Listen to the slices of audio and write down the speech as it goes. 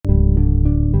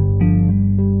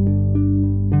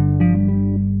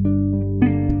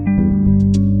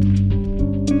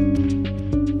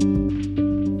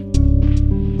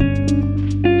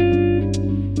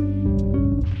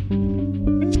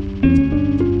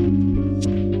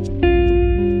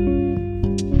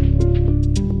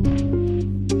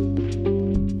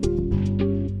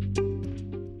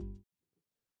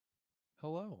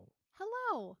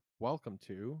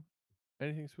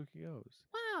shows.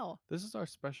 Wow. This is our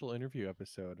special interview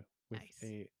episode with Nice.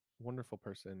 a wonderful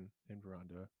person named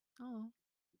Rhonda. Oh.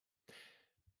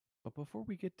 But before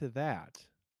we get to that,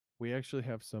 we actually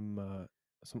have some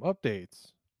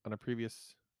updates on a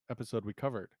previous episode we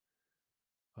covered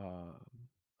um,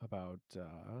 about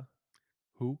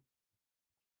who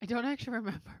I don't actually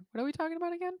remember. What are we talking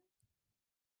about again?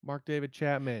 Mark David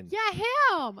Chapman. Yeah,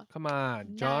 him. Come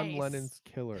on, John Nice. Lennon's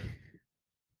killer.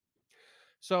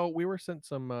 So we were sent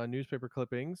some newspaper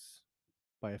clippings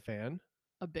by a fan,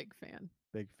 A big fan.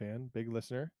 big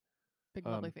listener, Big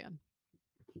lovely um, fan.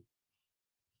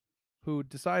 who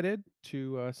decided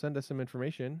to send us some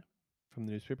information from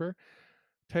the newspaper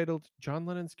titled "John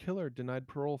Lennon's Killer Denied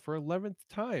Parole for 11th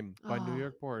Time by New Oh,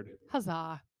 York Board."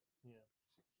 huzzah. Yeah.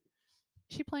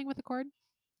 Is she playing with the cord?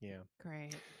 Yeah.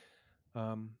 Great.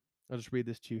 I'll just read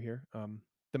this to you here.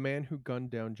 The man who gunned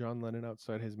down John Lennon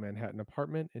outside his Manhattan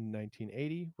apartment in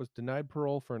 1980 was denied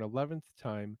parole for an 11th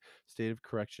time, State of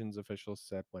Corrections officials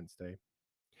said Wednesday.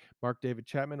 Mark David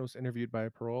Chapman was interviewed by a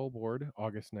parole board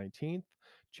August 19th.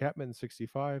 Chapman,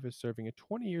 65, is serving a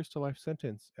 20 years to life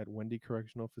sentence at Wendy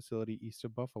Correctional Facility east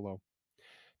of Buffalo.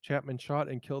 Chapman shot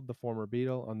and killed the former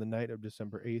Beatle on the night of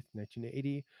December 8th,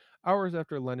 1980, hours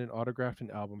after Lennon autographed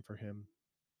an album for him.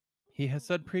 He has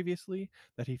said previously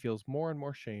that he feels more and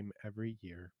more shame every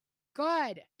year.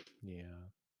 Good. Yeah,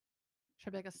 Should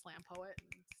I be like a slam poet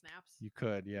and snaps? you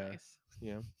could, yeah. Nice.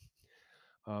 Yeah.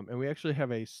 And we actually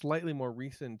have a slightly more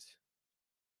recent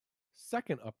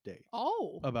second update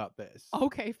Oh. about this.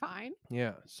 Okay, fine.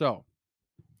 Yeah. So,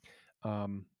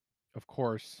 um, of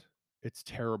course, it's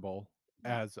terrible,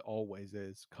 Yep. as always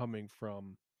is, coming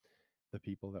from the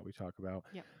people that we talk about.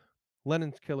 Yep.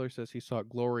 Lennon's killer says he sought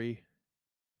glory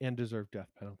and deserved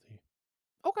death penalty.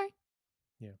 Okay.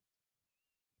 Yeah.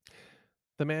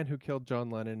 The man who killed John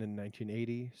Lennon in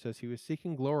 1980 says he was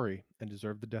seeking glory and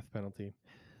deserved the death penalty.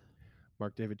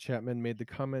 Mark David Chapman made the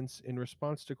comments in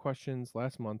response to questions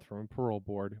last month from a parole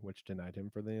board, which denied him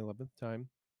for the 11th time.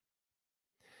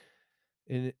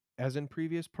 As in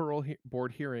previous parole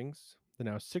board hearings, the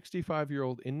now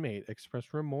 65-year-old inmate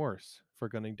expressed remorse for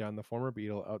gunning down the former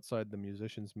Beatle outside the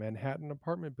musician's Manhattan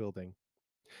apartment building.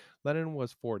 Lennon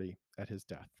was 40 at his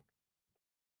death.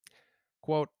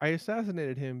 Quote, I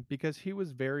assassinated him because he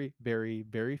was very, very,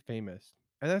 very famous.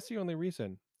 And that's the only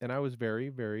reason. And I was very,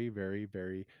 very, very,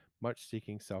 very much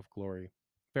seeking self glory.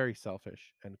 Very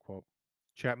selfish, end quote.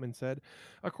 Chapman said,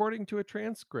 according to a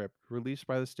transcript released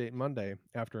by the state Monday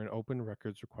after an open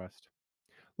records request.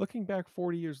 Looking back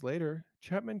 40 years later,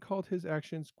 Chapman called his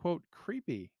actions, quote,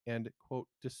 creepy and, quote,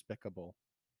 despicable.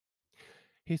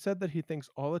 He said that he thinks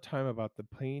all the time about the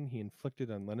pain he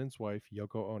inflicted on Lennon's wife,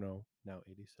 Yoko Ono, now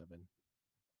 87.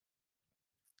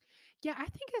 Yeah, I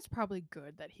think it's probably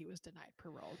good that he was denied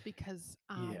parole because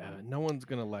Yeah, no one's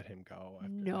gonna let him go after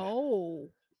that.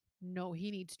 no, he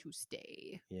needs to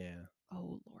stay. Yeah,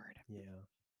 Oh Lord. yeah,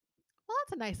 Well,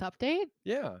 that's a nice update.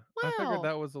 yeah. I figured Wow.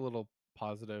 that was a little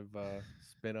positive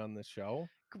spin on the show.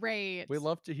 Great. We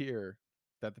love to hear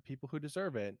that the people who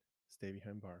deserve it stay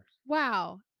behind bars.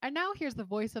 Wow. And now here's the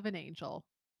voice of an angel.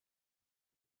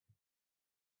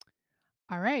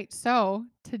 All right. So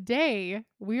today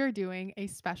we are doing a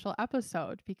special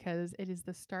episode because it is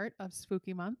the start of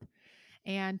Spooky Month.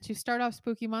 And to start off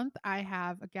Spooky Month, I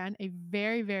have again a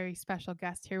very, very special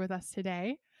guest here with us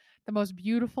today. The most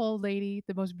beautiful lady,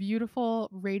 the most beautiful,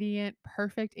 radiant,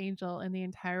 perfect angel in the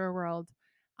entire world.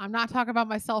 I'm not talking about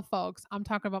myself, folks. I'm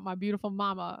talking about my beautiful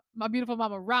mama,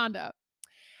 Rhonda.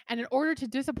 And in order to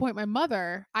disappoint my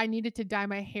mother, I needed to dye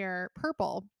my hair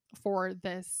purple for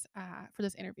this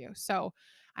interview. So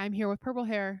I'm here with purple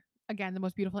hair, again, the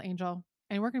most beautiful angel,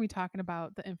 and we're going to be talking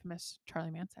about the infamous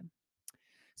Charlie Manson.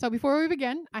 So before we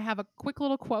begin, I have a quick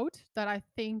little quote that I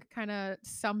think kind of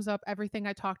sums up everything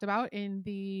I talked about in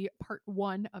the part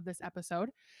 1 of this episode.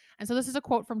 And so this is a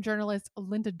quote from journalist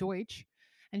Linda Deutsch,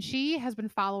 and she has been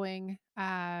following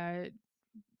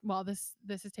well, this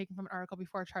is taken from an article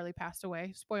before Charlie passed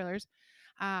away. Spoilers.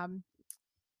 Um,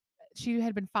 she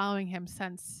had been following him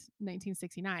since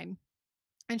 1969.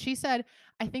 And she said,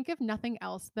 I think if nothing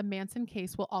else, the Manson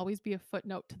case will always be a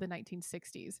footnote to the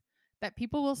 1960s. That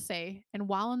people will say, and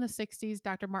while in the 60s,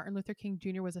 Dr. Martin Luther King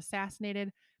Jr. was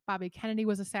assassinated, Bobby Kennedy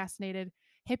was assassinated,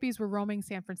 hippies were roaming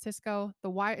San Francisco,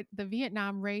 the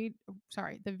Vietnam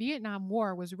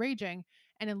War was raging,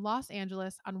 and in Los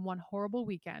Angeles on one horrible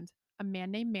weekend, a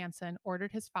man named Manson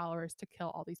ordered his followers to kill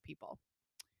all these people.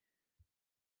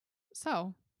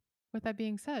 So, with that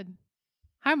being said,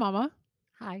 hi, Mama.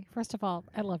 Hi. First of all,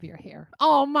 I love your hair.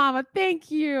 Oh, Mama, thank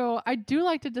you. I do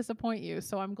like to disappoint you,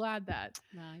 so I'm glad that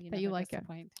No, you that never you like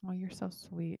disappoint. it. Oh, you're so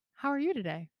sweet. How are you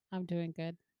today? I'm doing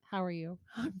good. How are you?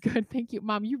 I'm good, thank you.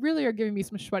 Mom, you really are giving me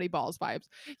some sweaty balls vibes.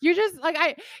 You're just like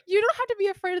you don't have to be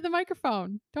afraid of the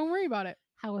microphone. Don't worry about it.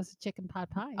 How was the chicken pot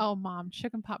pie? Oh, Mom,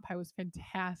 chicken pot pie was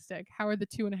fantastic. How are the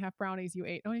 2.5 brownies you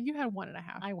ate? Oh, you had 1.5.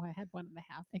 Had 1.5.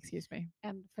 Excuse me.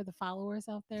 And for the followers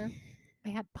out there,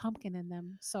 they had pumpkin in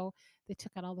them, so they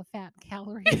took out all the fat and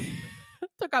calories.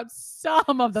 Took out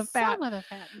some of the fat. Some of the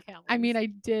fat and calories. I mean, I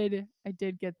did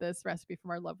get this recipe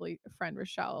from our lovely friend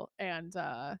Rochelle, and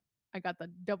I got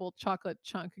the double chocolate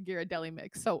chunk Ghirardelli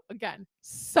mix. So again,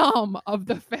 some of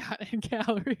the fat and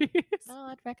calories. Well,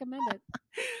 I'd recommend it.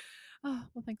 Oh,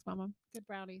 well, thanks, Mama. Good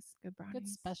brownies. Good brownies. Good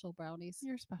special brownies.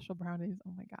 Your special brownies.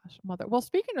 Oh my gosh, mother. Well,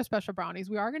 speaking of special brownies,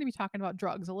 we are going to be talking about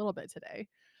drugs a little bit today.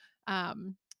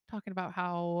 Talking about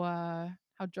how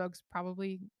drugs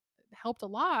probably helped a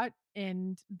lot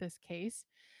in this case.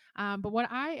 But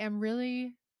what I am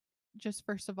really just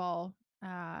first of all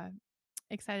uh,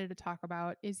 excited to talk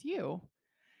about is you.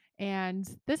 And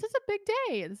this is a big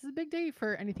day. This is a big day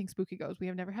for anything spooky goes. We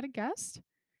have never had a guest,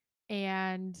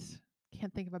 and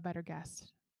can't think of a better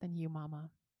guest than you, Mama.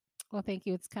 Well, thank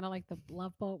you. It's kind of like the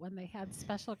Love Boat when they had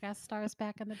special guest stars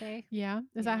back in the day. Yeah,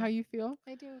 is that Yeah. how you feel?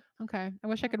 I do. Okay. I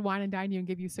wish I could wine and dine you and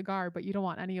give you a cigar, but you don't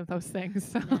want any of those things.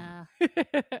 So. Nah.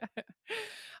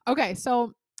 Okay,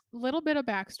 so little bit of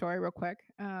backstory, real quick.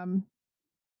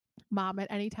 Mom,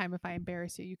 at any time, if I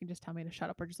embarrass you, you can just tell me to shut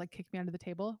up or just like kick me under the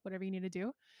table, whatever you need to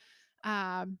do.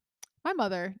 Um, my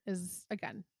mother is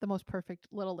again the most perfect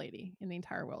little lady in the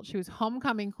entire world. She was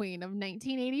homecoming queen of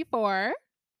 1984,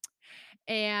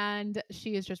 and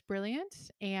she is just brilliant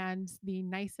and the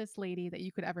nicest lady that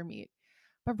you could ever meet.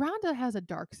 But Rhonda has a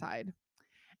dark side.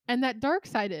 And that dark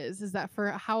side is that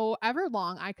for however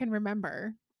long I can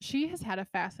remember, she has had a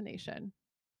fascination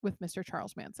with Mr.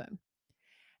 Charles Manson.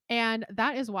 And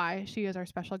that is why she is our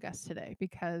special guest today,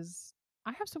 because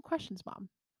I have some questions, Mom,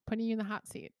 putting you in the hot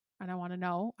seat. And I want to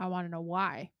know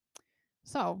why.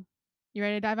 So, you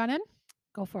ready to dive on in?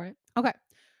 Go for it. Okay.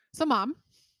 So, Mom,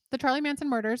 the Charlie Manson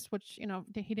murders, which,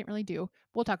 he didn't really do,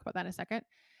 we'll talk about that in a second,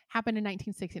 happened in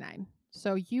 1969.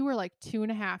 So, you were like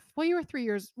 2.5, well, you were 3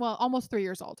 years, well, almost 3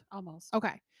 years old. Almost.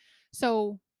 Okay.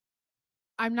 So,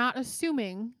 I'm not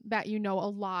assuming that you know a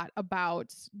lot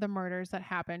about the murders that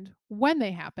happened when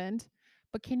they happened,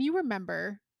 but can you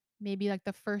remember maybe like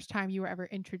the first time you were ever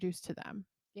introduced to them?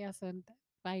 Yes, and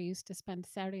I used to spend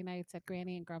Saturday nights at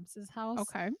Granny and Grumps's house.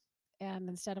 Okay. And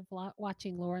instead of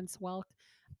watching Lawrence Welk,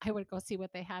 I would go see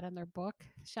what they had on their book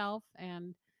shelf.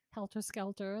 And Helter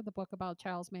Skelter, the book about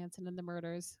Charles Manson and the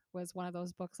murders, was one of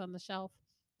those books on the shelf.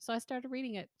 So I started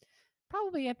reading it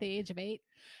probably at the age of 8.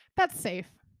 That's safe.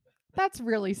 That's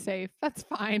really safe. That's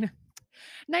fine.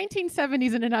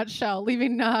 1970s in a nutshell,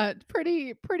 leaving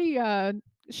pretty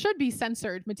should be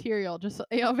censored material just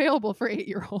available for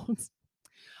 8-year-olds.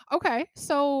 Okay,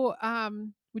 so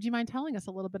would you mind telling us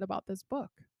a little bit about this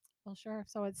book? Well, sure.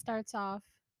 So it starts off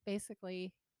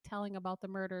basically telling about the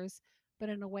murders, but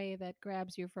in a way that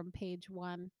grabs you from page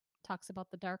 1. Talks about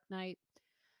the dark night,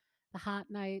 the hot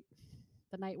night,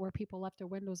 the night where people left their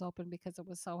windows open because it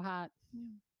was so hot,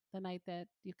 the night that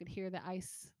you could hear the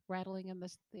ice rattling in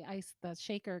the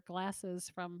shaker glasses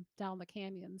from down the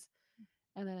canyons.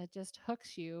 And then it just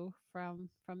hooks you from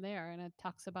there. And it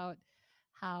talks about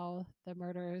how the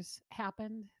murders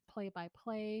happened, play by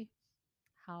play,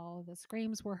 how the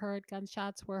screams were heard,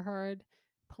 gunshots were heard,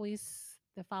 police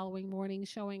the following morning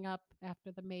showing up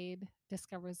after the maid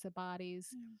discovers the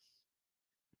bodies.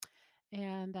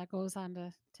 And that goes on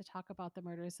to talk about the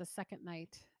murders the second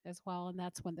night as well. And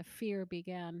that's when the fear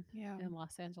began in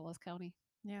Los Angeles County.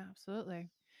 Yeah, absolutely.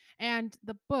 And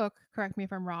the book, correct me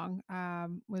if I'm wrong,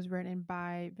 was written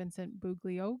by Vincent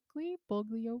Vincent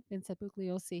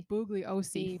Bugliosi,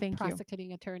 Bugliosi. the Thank you.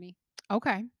 prosecuting attorney.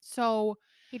 Okay, so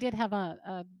he did have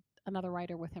another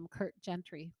writer with him, Kurt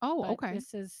Gentry. Oh, but okay.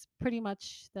 This is pretty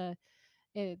much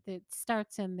it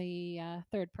starts in the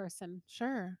third person.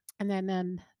 Sure. And then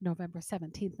on November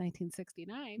 17th,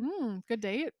 1969, good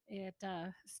date. It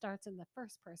starts in the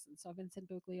first person. So Vincent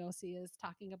Bugliosi is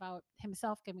talking about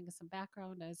himself, giving us some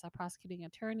background as a prosecuting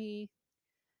attorney,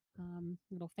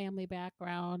 little family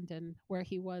background, and where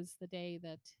he was the day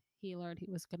that he learned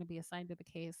he was going to be assigned to the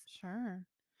case. Sure.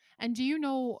 And do you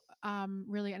know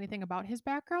really anything about his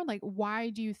background? Like,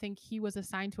 why do you think he was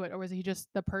assigned to it? Or was he just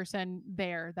the person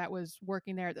there that was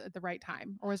working there at the right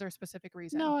time? Or was there a specific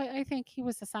reason? No, I think he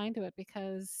was assigned to it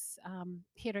because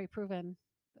he had already proven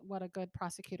what a good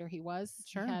prosecutor he was.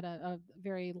 Sure. He had a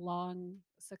very long,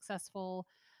 successful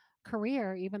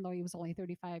career, even though he was only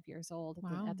 35 years old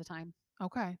Wow. at the time.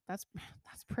 Okay. That's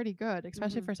that's pretty good,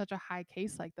 especially Hmm. for such a high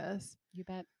case like this. You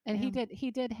bet. And Yeah.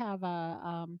 he did have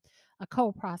a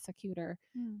co-prosecutor,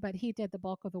 Mm. but he did the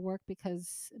bulk of the work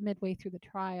because midway through the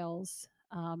trials,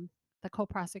 the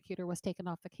co-prosecutor was taken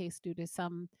off the case due to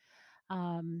some,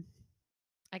 um,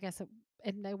 I guess it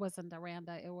wasn't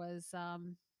Aranda. It was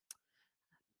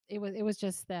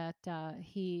just that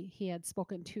he had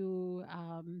spoken too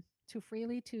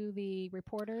freely to the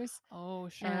reporters, Oh,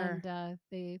 sure. and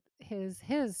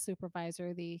his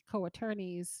supervisor, the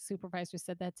co-attorney's supervisor,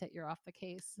 said, "That's it, you're off the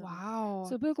case." And Wow.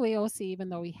 so Bugliosi, even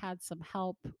though he had some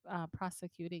help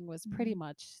prosecuting, was pretty Mhm.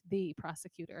 much the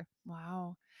prosecutor.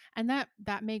 Wow. And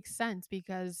that makes sense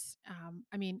because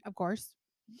I mean, of course,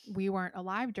 we weren't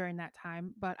alive during that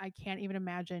time, but I can't even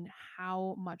imagine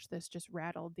how much this just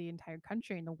rattled the entire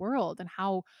country and the world and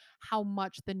how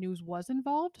much the news was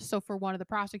involved. So for one of the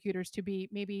prosecutors to be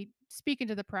maybe speaking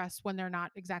to the press when they're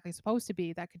not exactly supposed to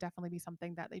be, that could definitely be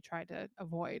something that they tried to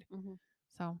avoid. Hmm.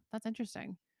 So that's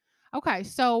interesting. Okay,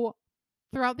 so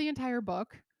throughout the entire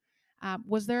book,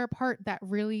 was there a part that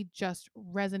really just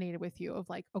resonated with you of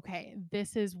like, okay,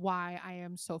 this is why I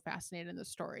am so fascinated in the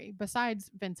story? Besides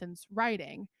Vincent's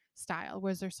writing style,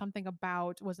 was there something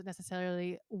about, was it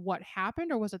necessarily what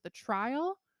happened or was it the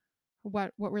trial?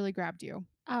 What really grabbed you?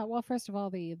 Well, first of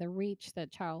all, the reach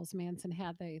that Charles Manson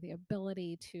had, the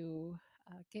ability to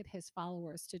get his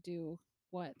followers to do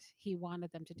what he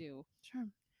wanted them to do, Sure.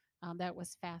 that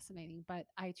was fascinating. But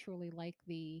I truly like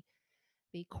the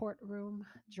courtroom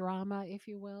drama, if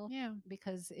you will, Yeah.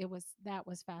 because that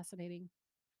was fascinating.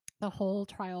 The whole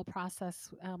trial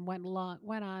process went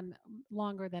on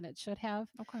longer than it should have,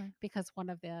 Okay. because one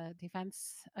of the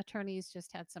defense attorneys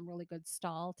just had some really good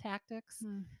stall tactics,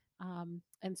 Hmm.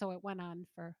 and so it went on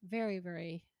for very,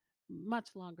 very much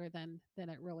longer than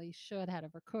it really should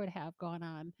have or could have gone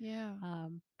on. Yeah.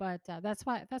 But that's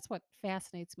what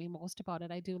fascinates me most about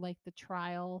it. I do like the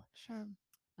trial Sure.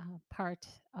 part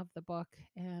of the book,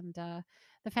 and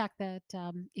the fact that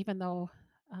even though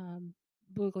um,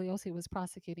 Bugliosi was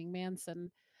prosecuting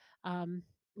Manson, um,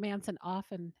 Manson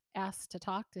often asked to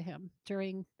talk to him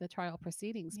during the trial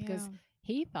proceedings, because Yeah.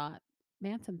 he thought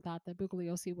Manson thought that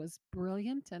Bugliosi was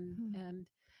brilliant, Hmm. and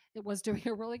it was doing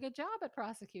a really good job at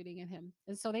prosecuting him.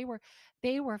 And so they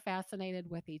were fascinated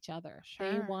with each other.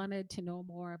 They Sure. wanted to know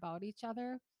more about each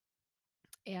other,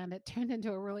 and it turned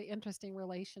into a really interesting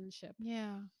relationship.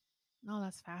 Yeah. Oh,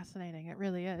 that's fascinating. It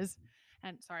really is.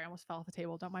 And sorry, I almost fell off the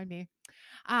table. Don't mind me.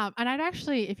 And I'd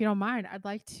actually, if you don't mind, I'd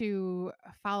like to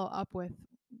follow up with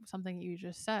something you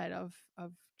just said of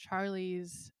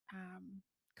Charlie's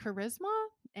charisma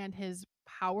and his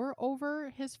power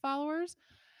over his followers.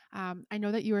 I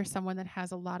know that you are someone that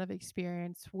has a lot of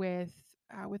experience with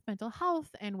mental health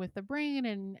and with the brain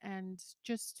and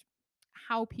just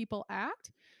how people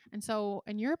act. And so,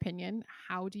 in your opinion,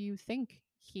 how do you think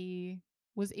he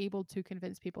was able to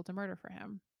convince people to murder for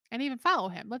him and even follow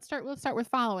him? Let's start with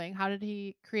following. How did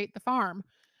he create the farm?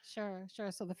 Sure,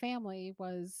 sure. So the family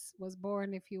was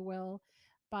born, if you will,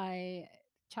 by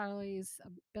Charlie's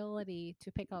ability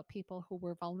to pick out people who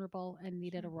were vulnerable and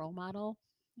needed a Sure. role model.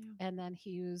 Yeah. And then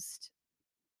he used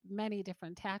many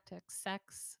different tactics: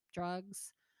 sex,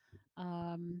 drugs,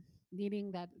 um,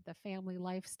 needing the family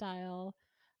lifestyle,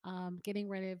 getting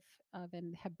rid of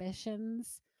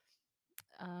inhibitions,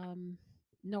 um,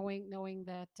 knowing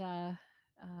that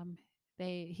um,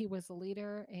 he was a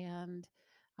leader, and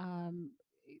um,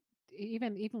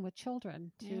 even with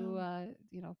children, Yeah.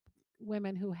 to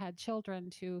women who had children,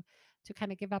 to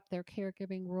kind of give up their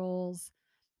caregiving roles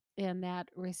in that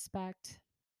respect,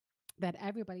 that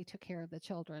everybody took care of the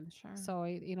children. Sure. So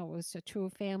it was a true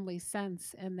family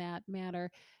sense in that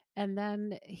matter. And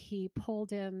then he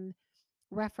pulled in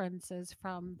references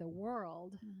from the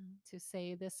world Mhm. to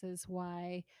say, this is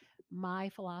why my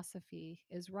philosophy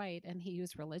is right. And he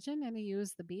used religion, and he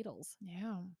used the Beatles,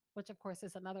 Yeah. which of course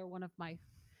is another one of my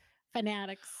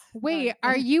fanatics. Wait,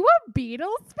 are you a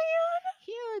Beatles fan?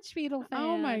 Huge Beatle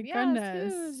Oh my fan. Yes, huge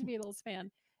goodness. Beatles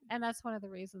fan. And that's one of the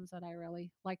reasons that I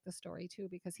really like the story too,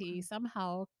 because he Okay.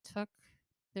 somehow took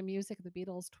the music of the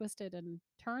Beatles, twisted and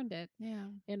turned it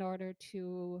Yeah. in order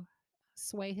to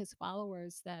sway his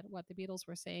followers that what the Beatles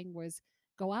were saying was,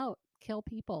 go out, kill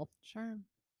people. Sure.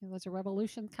 There's a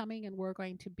revolution coming, and we're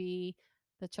going to be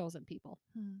the chosen people.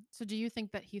 Hmm. So do you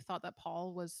think that he thought that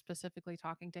Paul was specifically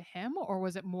talking to him, or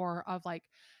was it more of like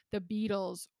the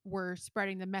Beatles were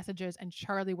spreading the messages and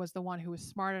Charlie was the one who was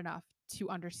smart enough to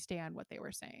understand what they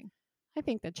were saying? I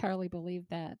think that Charlie believed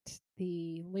that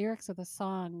the lyrics of the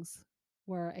songs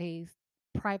were a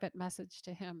private message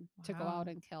to him to go out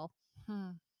Wow. and kill.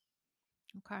 Hmm.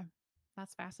 Okay.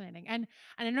 That's fascinating. And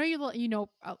I know you know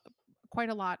quite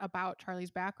a lot about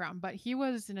Charlie's background, but he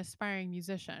was an aspiring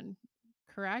musician,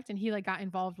 correct? And he like got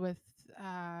involved with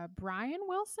Brian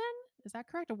Wilson. Is that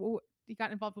correct? He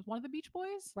got involved with one of the Beach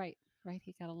Boys? Right, right.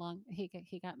 He got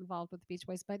involved with the Beach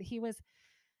Boys, but he was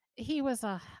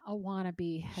a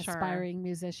wannabe Sure. aspiring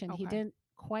musician. He Okay. didn't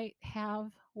quite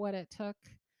have what it took,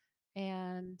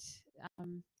 and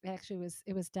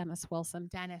it was Dennis Wilson.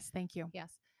 Dennis, thank you.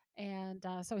 Yes. And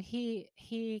so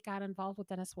he got involved with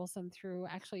Dennis Wilson through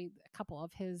actually a couple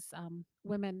of his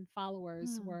women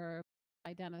followers Hmm. were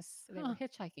by Dennis. They were Huh.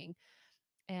 hitchhiking,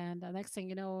 and the next thing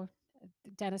you know,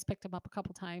 Dennis picked him up a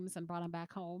couple times and brought him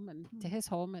back home and to Hmm. his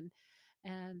home, and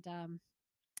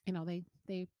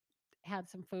they had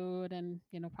some food and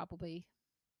probably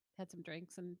had some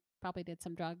drinks and probably did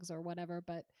some drugs or whatever.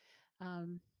 But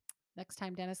um, next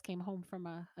time Dennis came home from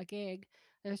a gig,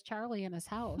 there's Charlie in his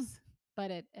house. But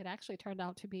it actually turned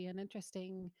out to be an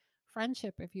interesting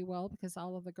friendship, if you will, because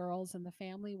all of the girls in the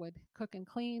family would cook and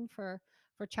clean for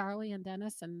Charlie and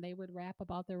Dennis, and they would rap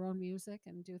about their own music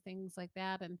and do things like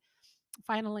that. And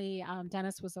finally,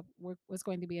 Dennis was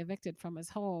going to be evicted from his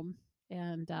home,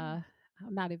 and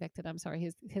not evicted. I'm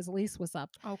sorry, his lease was up,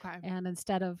 Okay. and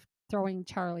instead of throwing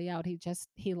Charlie out,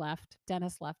 he left.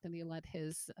 Dennis left, and he let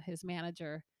his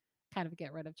manager kind of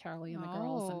get rid of Charlie and the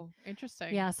girls. And Oh,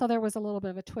 interesting. yeah, so there was a little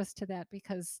bit of a twist to that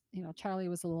because Charlie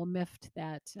was a little miffed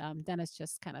that Dennis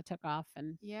just kind of took off,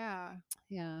 and Yeah.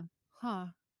 yeah, Huh.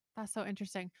 That's so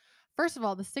interesting. First of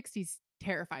all, the 60s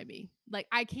terrify me. Like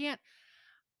I can't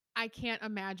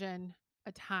imagine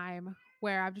a time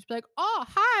where I'd just be like, "Oh,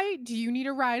 hi, do you need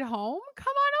a ride home?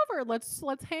 Come on over. Let's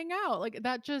hang out." Like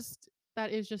that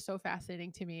is just so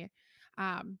fascinating to me.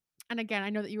 Um and again, I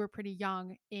know that you were pretty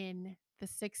young in the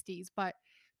 60s, but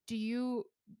do you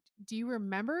do you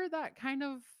remember that kind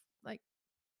of like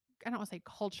I don't want to say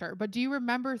culture, but do you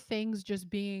remember things just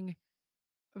being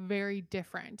very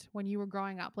different when you were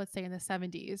growing up, let's say in the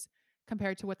 70s,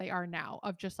 compared to what they are now,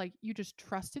 of just like you just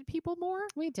trusted people more?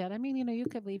 we did. I mean, you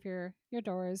could leave your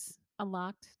doors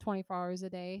unlocked 24 hours a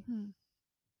day. Hmm,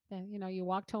 And you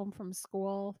walked home from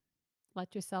school,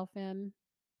 let yourself in,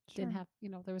 didn't sure.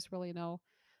 have, there was really no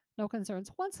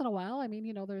concerns. Once in a while, I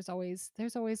mean, there's always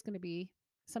going to be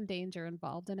some danger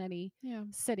involved in any Yeah.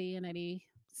 city in any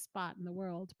spot in the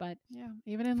world, but Yeah.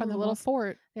 Even in for the the little most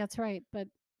fort. that's right, but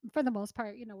for the most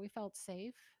part, we felt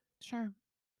safe. Sure.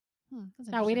 That's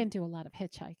Now, we interesting. didn't do a lot of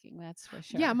hitchhiking, that's for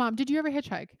Yeah, sure. mom, did you ever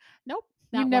hitchhike? Nope,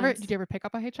 You not never did once. you ever pick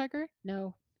up a hitchhiker?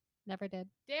 No, never did.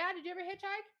 Dad, did you ever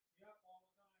hitchhike?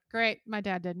 Great. My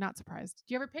dad did. Not surprised.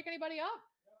 Did you ever pick anybody up?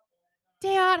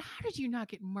 Dad, how did you not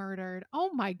get murdered?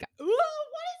 Oh my god. Ooh, what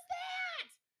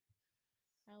is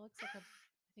That looks like I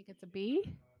think it's a bee.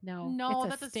 that? No, it's No, a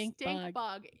that's a stink stink bug.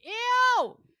 bug.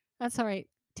 Ew. That's all right.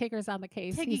 Tigger's on the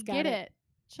case. Tiggy, He's got get it. it.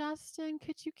 Justin,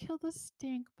 could you kill the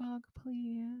stink bug,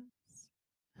 please?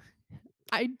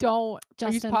 I don't. Are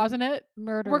you Justin, pausing it? We're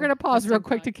murder gonna the pause real stink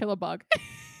quick bug. to kill a bug.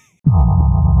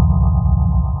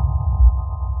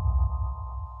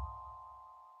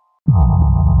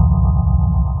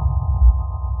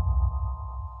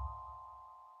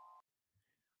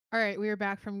 All right, we are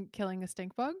back from killing a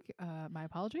stink bug. My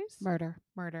apologies. Murder.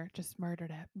 Murder, just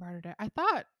murdered it. Murdered it. I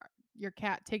thought your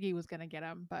cat Tiggy was gonna get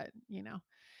him, but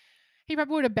he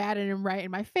probably would have batted him right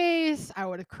in my face. I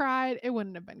would have cried. It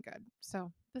wouldn't have been good.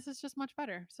 So this is just much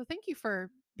better. So thank you for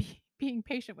being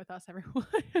patient with us, everyone.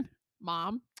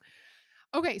 Mom.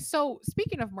 Okay, so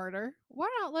speaking of murder, why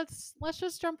not let's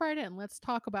just jump right in. Let's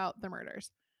talk about the murders.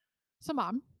 So,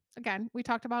 Mom, again, we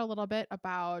talked about a little bit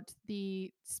about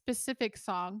the specific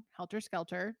song "Helter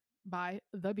Skelter" by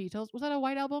the Beatles. Was that a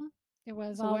White Album? It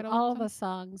was It's a White Album all song. the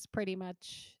songs pretty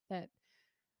much that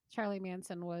Charlie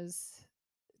Manson was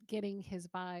getting his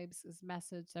vibes, his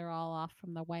message. They're all off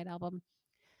from the White Album.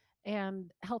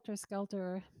 And Helter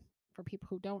Skelter, for people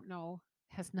who don't know,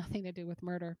 has nothing to do with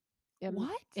murder. In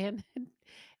What? in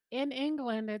in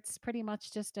England, it's pretty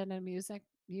much just an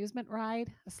amusement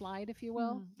ride, a slide, if you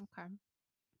will. Okay.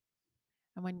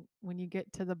 And when you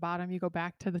get to the bottom, you go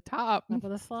back to the top. Up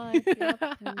with a slide, yep.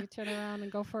 And you turn around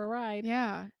and go for a ride.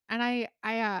 Yeah, and I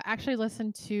actually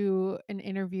listened to an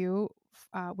interview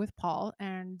with Paul,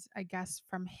 and I guess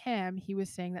from him, he was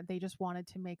saying that they just wanted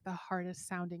to make the hardest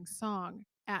sounding song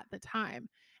at the time,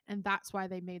 and that's why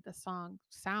they made the song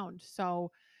sound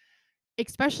so.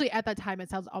 Especially at that time, it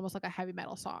sounds almost like a heavy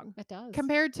metal song It does.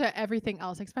 compared to everything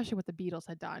else, especially what the Beatles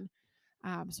had done.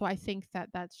 So I think that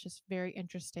that's just very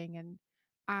interesting. And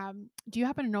do you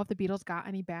happen to know if the Beatles got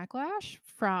any backlash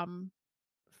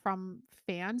from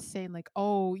fans saying like,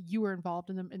 "Oh, you were involved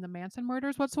in the Manson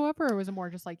murders whatsoever," or was it more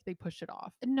just like they pushed it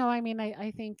off? No, I mean,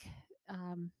 I think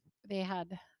um, they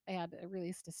had they had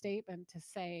released a statement to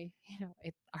say,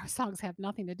 our songs have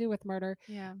nothing to do with murder.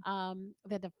 Yeah.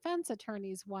 The defense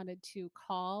attorneys wanted to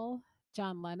call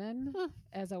John Lennon Hmm.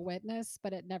 as a witness,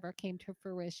 but it never came to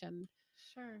fruition.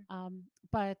 Sure.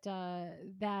 But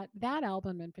that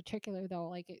album in particular, though,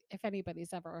 like if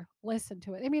anybody's ever listened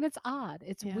to it, I mean, it's odd,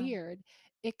 it's Yeah. weird.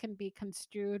 It can be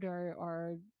construed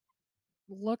or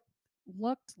look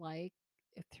looked like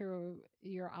through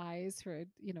your eyes through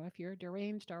if you're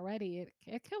deranged already,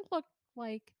 it can look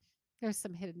like there's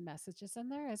some hidden messages in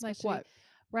there, Like especially what?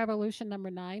 Revolution number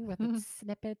 9 with its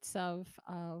snippets of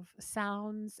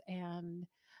sounds and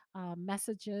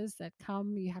messages that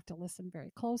come. You have to listen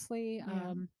very closely.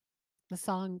 Yeah. The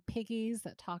song Piggies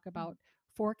that talk Mm. about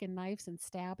fork and knives and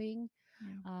stabbing.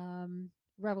 Yeah. um,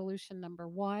 Revolution number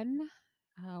 1,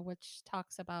 which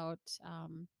talks about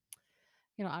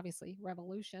obviously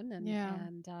revolution Yeah.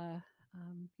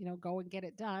 go and get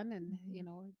it done, and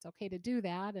Mhm. it's okay to do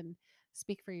that and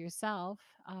speak for yourself.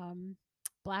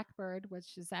 Blackbird,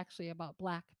 which is actually about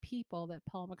black people that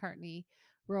Paul McCartney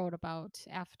wrote about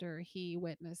after he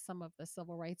witnessed some of the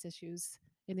civil rights issues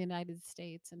in the United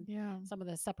States, and Yeah. some of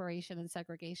the separation and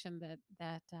segregation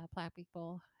that black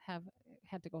people have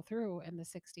had to go through in the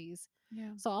 60s.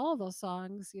 Yeah. So all of those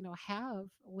songs have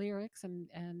lyrics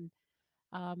and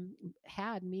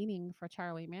had meaning for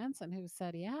Charlie Manson, who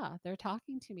said, "Yeah, they're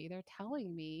talking to me. They're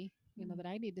telling me, Mm. that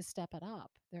I need to step it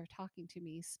up. They're talking to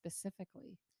me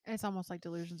specifically." It's almost like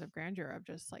delusions of grandeur of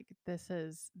just like this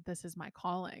is my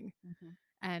calling. Hmm.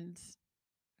 And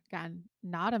again,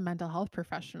 not a mental health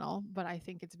professional, but I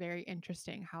think it's very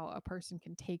interesting how a person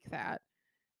can take that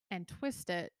and twist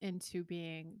it into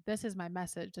being, this is my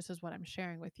message, this is what I'm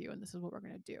sharing with you, and this is what we're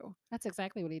going to do. That's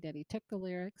exactly what he did. He took the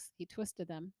lyrics, he twisted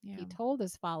them, he Yeah. told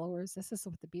his followers, "This is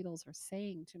what the Beatles are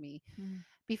saying to me." Mm.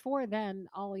 Before then,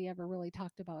 all he ever really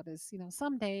talked about is,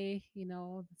 someday,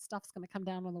 stuff's going to come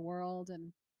down on the world,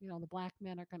 and the black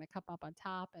men are going to come up on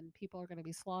top, and people are going to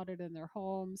be slaughtered in their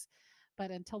homes. But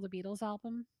until the Beatles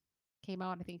album came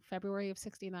out, I think February of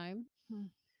 69. Mm.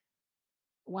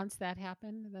 Once that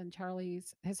happened, then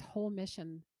Charlie's his whole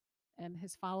mission and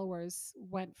his followers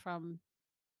went from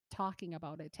talking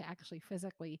about it to actually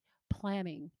physically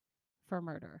planning for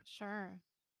murder. Sure.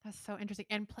 That's so interesting.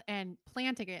 And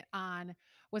planting it on,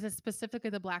 was it specifically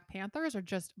the Black Panthers or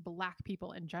just black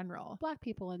people in general? Black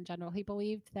people in general. He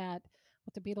believed that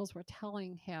what the Beatles were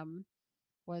telling him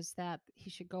was that he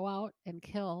should go out and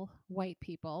kill white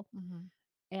people, Hmm.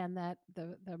 and that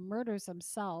the murders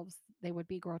themselves, they would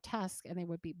be grotesque and they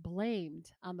would be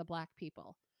blamed on the black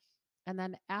people. And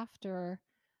then after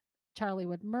Charlie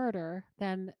would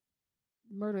then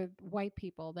murdered white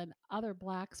people, then other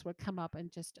blacks would come up and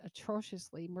just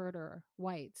atrociously murder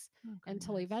whites, Oh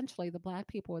until goodness. eventually the black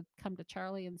people would come to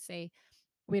Charlie and say,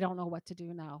 "We don't know what to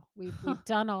do now. We've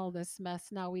done all this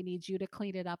mess. Now we need you to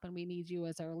clean it up, and we need you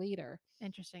as our leader."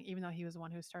 Interesting. Even though he was the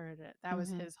one who started it, that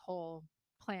was Hmm. his whole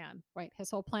plan. Right.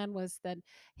 His plan was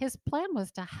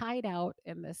to hide out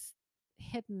in this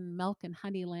hidden milk and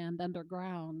honey land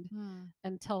underground Hmm.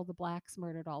 until the blacks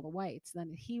murdered all the whites.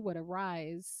 Then he would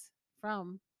arise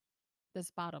from this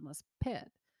bottomless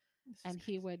pit, This is and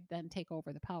he crazy. would then take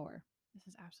over the power. This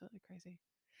is absolutely crazy.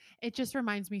 It just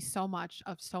reminds me so much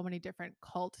of so many different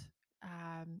cult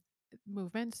um,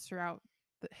 movements throughout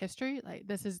the history. Like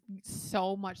this is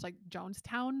so much like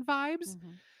Jonestown vibes,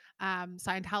 Hmm.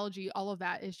 Scientology. All of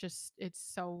that is just, it's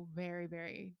so very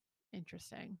very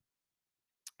interesting.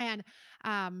 And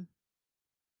um,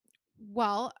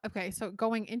 well, okay, so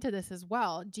going into this as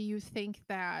well, do you think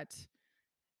that,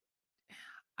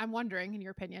 I'm wondering, in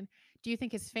your opinion, do you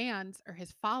think his fans or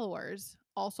his followers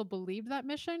also believed that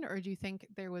mission, or do you think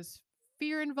there was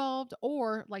fear involved,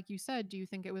 or like you said, do you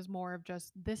think it was more of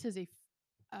just, this is a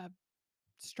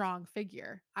strong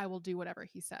figure, I will do whatever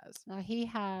he says? Now, he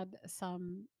had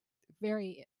some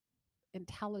very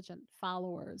intelligent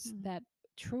followers Hmm. that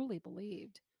truly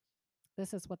believed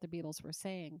this is what the Beatles were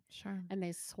saying, Sure. and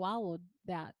they swallowed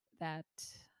that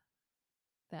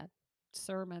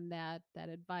sermon, that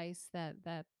advice,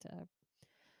 they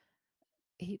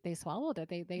swallowed it.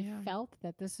 They Yeah. felt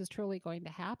that this is truly going to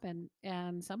happen,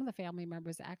 and some of the family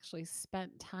members actually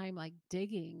spent time like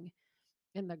digging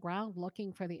in the ground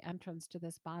looking for the entrance to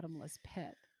this bottomless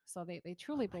pit. So they Oh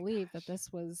truly my believed that gosh.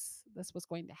 this was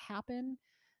going to happen.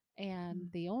 And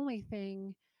Mm. the only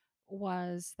thing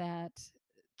was that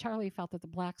Charlie felt that the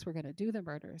blacks were going to do the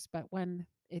murders, but when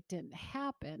it didn't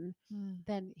happen, Mm.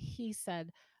 then he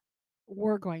said,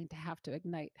 "We're going to have to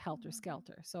ignite Helter Oh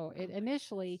Skelter." So it my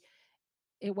initially goodness.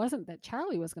 it wasn't that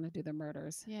Charlie was going to do the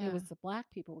murders. It Yeah. was the black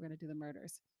people were going to do the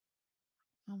murders.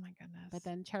 Oh my But goodness.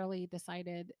 then Charlie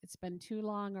decided it's been too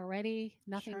long already.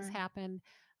 Nothing's Sure. happened.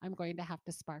 I'm going to have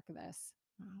to spark this.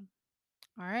 Wow.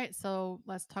 All right. So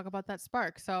let's talk about that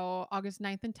spark. So August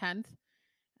 9th and 10th,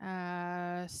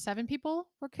 7 people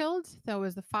were killed. There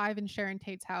was the 5 in Sharon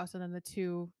Tate's house, and then the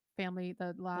 2 family,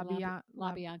 the The LaBiancas.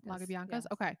 Labiancas. Yes.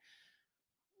 Okay.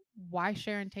 Why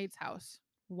Sharon Tate's house?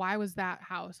 Why was that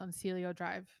house on Celio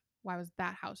Drive? Why was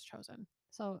that house chosen?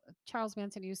 So Charles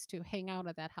Manson used to hang out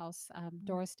at that house. Mm.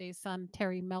 Doris Day's son,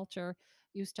 Terry Melcher,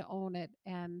 used to own it.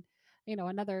 And,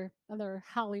 another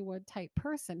Hollywood type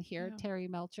person here, Yeah. Terry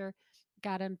Melcher,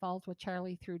 got involved with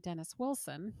Charlie through Dennis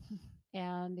Wilson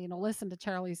and, listened to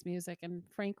Charlie's music and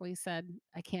frankly said,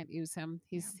 I can't use him.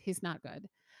 Yeah. He's not good.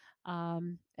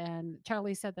 And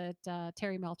Charlie said that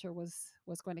Terry Melcher was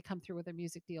going to come through with a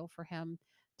music deal for him.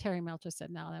 Terry Melcher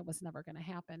said, no, that was never going to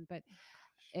happen. But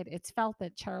Oh gosh. it's felt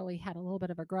that Charlie had a little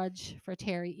bit of a grudge for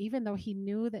Terry, even though he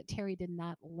knew that Terry did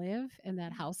not live in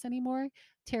that Yeah. house anymore.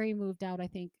 Terry moved out, I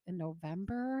think, in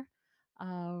November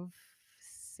of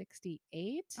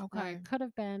 68. Okay. It could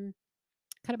have been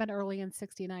early in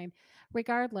 69.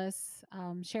 Regardless,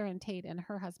 Sharon Tate and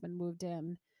her husband moved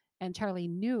in, and Charlie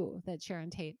knew that Sharon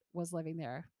Tate was living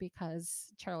there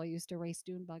because Charlie used to race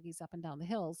dune buggies up and down the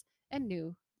hills and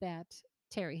knew that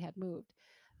Terry had moved.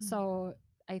 Hmm. So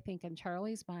I think in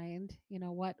Charlie's mind,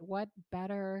 what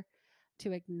better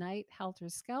to ignite Helter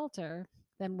Skelter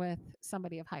than with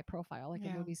somebody of high profile like a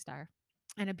Yeah. movie star?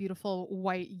 And a beautiful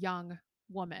white young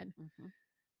woman. Hmm.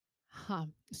 Huh.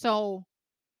 So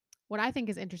what I think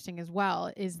is interesting as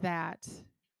well is that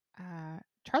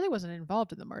Charlie wasn't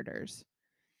involved in the murders,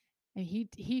 and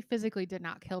he physically did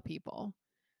not kill people.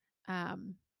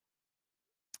 Um,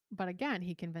 but again,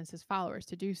 he convinced his followers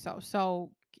to do so.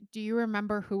 So, do you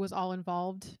remember who was all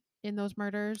involved in those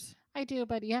murders? I do,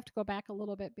 but you have to go back a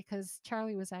little bit because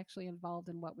Charlie was actually involved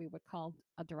in what we would call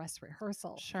a dress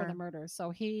rehearsal for the Sure. murders.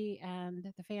 So he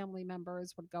and the family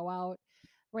members would go out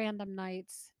random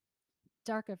nights,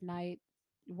 dark of night,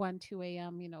 1, 2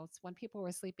 a.m. It's when people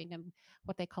were sleeping in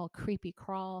what they call creepy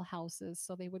crawl houses.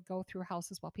 So they would go through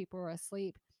houses while people were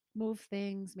asleep, move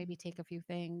things, maybe take a few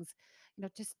things,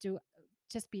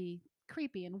 just be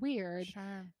creepy and weird.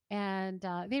 Sure. And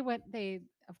they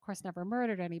of course never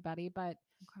murdered anybody, but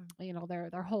Okay.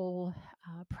 their whole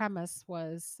premise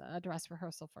was a dress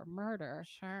rehearsal for murder.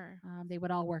 Sure. They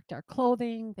would all wear dark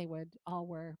clothing. They would all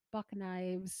wear buck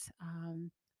knives,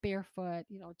 barefoot.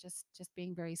 Just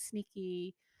being very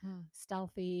sneaky, Hmm.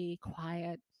 stealthy,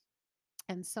 quiet.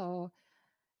 And so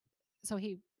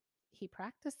he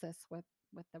practiced this with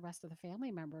the rest of the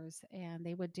family members, and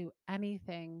they would do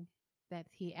anything that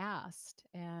he asked.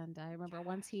 And I remember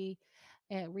once Gosh. he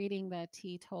reading that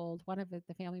he told one of the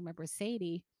family members,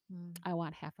 Sadie, Hmm. I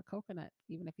want half a coconut,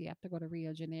 even if you have to go to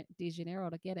de Janeiro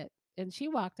to get it. And she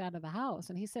walked out of the house,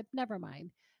 and he said, never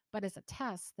mind. But as a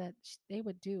test that she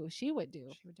would do She would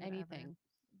do anything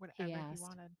he whatever he asked.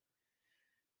 wanted.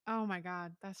 Oh my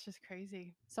God, that's just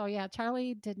crazy. So yeah,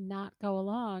 Charlie did not go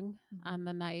along Mhm. on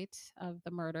the night of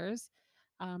the murders,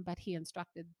 but he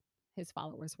instructed his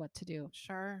followers what to do.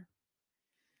 Sure.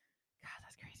 God,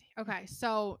 that's crazy. Okay,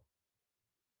 so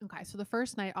the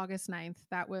first night, August 9th,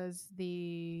 that was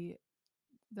the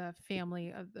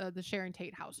family of the Sharon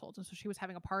Tate household, and so she was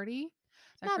having a party.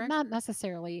 Is that Not correct? not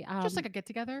necessarily. Just like a get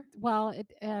together. Well,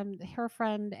 her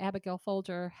friend Abigail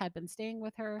Folger had been staying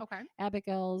with her. Okay.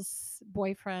 Abigail's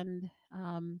boyfriend,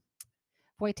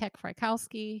 Wojtek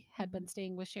Frykowski, had Mhm. been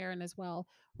staying with Sharon as well.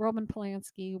 Roman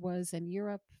Polanski was in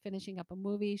Europe finishing up a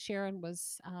movie. Sharon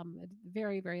was at a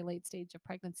very, very late stage of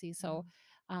pregnancy. So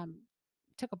Mm. um,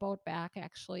 took a boat back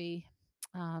actually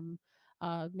um,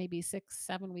 maybe 6,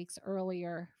 7 weeks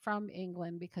earlier from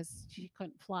England because she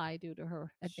couldn't fly due to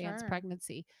her advanced Sure.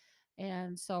 pregnancy.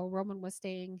 And so Roman was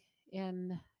staying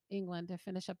in England to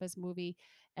finish up his movie.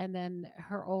 And then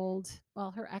her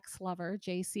ex lover,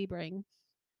 Jay Sebring,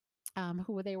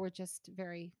 who they were just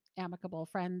very amicable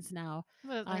friends now.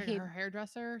 Like He her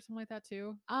hairdresser or something like that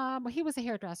too. he was a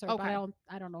hairdresser, but Okay.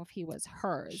 I don't know if he was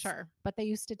hers. Sure. But they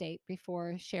used to date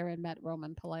before Sharon met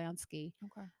Roman Polanski.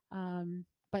 Okay.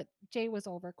 But Jay was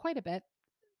over quite a bit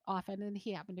often, and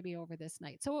he happened to be over this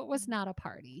night, so it was Mm. not a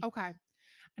party. Okay.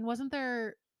 And wasn't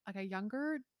there like a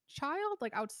younger child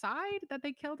like outside that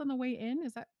they killed on the way in?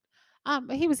 Is that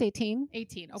He was 18,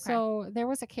 18? Okay. so there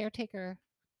was a caretaker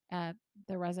at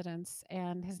the residence,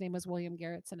 and his name was William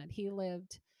Garrettson, and he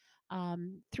lived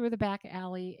through the back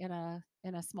alley in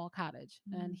a small cottage,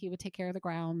 and Mm. he would take care of the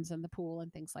grounds and the pool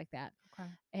and things like that. Okay.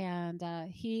 And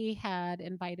he had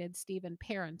invited Stephen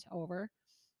Parent over,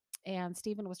 and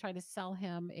Stephen was trying to sell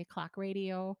him a clock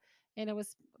radio, and it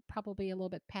was probably a little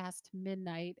bit past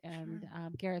midnight, and Sure.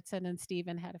 Garrettson and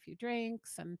Stephen had a few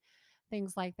drinks and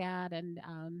things like that, and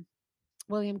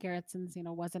William Garrettson's,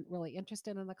 wasn't really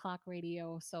interested in the clock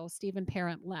radio, so Stephen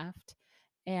Parent left,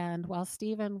 and while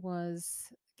Stephen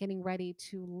was getting ready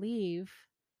to leave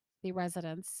the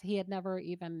residence, he had never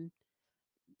even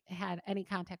had any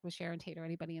contact with Sharon Tate or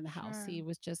anybody in the house. Sure. He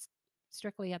was just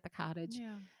strictly at the cottage.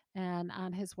 Yeah. And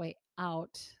on his way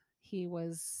out, he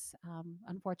was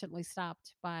unfortunately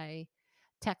stopped by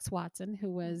Tex Watson,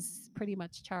 who was Mm. pretty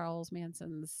much Charles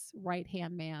Manson's right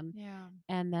hand man, Yeah.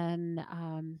 and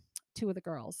then two of the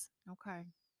girls. Okay.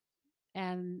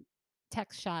 And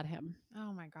Tex shot him.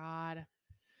 Oh my God.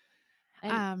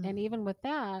 And even with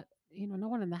that, no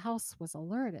one in the house was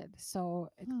alerted. So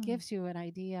it Hmm. gives you an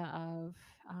idea of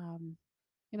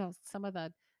some of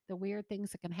the weird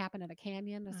things that can happen in a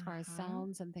canyon as far as Uh-huh.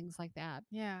 sounds and things like that.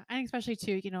 Yeah. And especially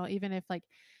too, even if like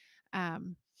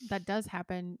um that does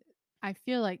happen, I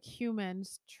feel like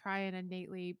humans try and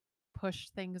innately push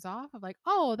things off of like,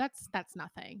 oh, that's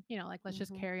nothing. Like let's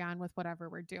just Hmm. carry on with whatever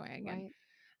we're doing. And Right,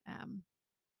 um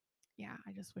yeah,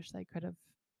 I just wish they could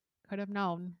have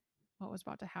known what was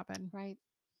about to happen. right.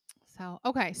 So,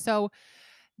 okay. So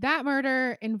that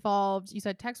murder involved, you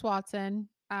said Tex Watson,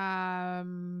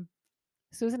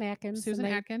 Susan Atkins, and Susan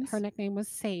her Atkins. nickname was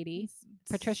Sadie.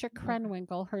 Patricia Okay.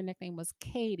 Krenwinkel, her nickname was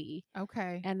Katie,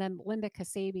 Okay. and then Linda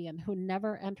Kasabian, who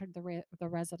never entered the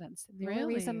residence. The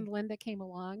only reason Really Linda came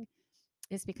along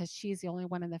is because she's the only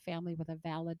one in the family with a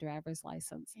valid driver's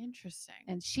license. interesting.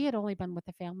 And she had only been with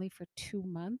the family for 2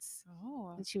 months.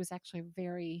 Oh, And she was actually a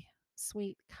very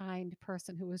sweet, kind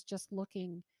person who was just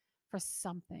looking for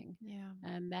something. yeah.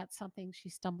 And that something she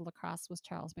stumbled across was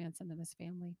Charles Manson and his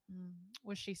family. Mm.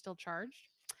 Was she still charged?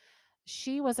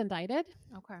 She was indicted.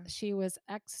 Okay. She was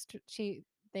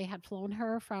they had flown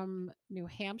her from New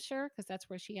Hampshire because that's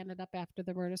where she ended up after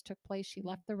the murders took place. She Mm.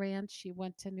 left the ranch. She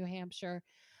went to New Hampshire,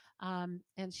 and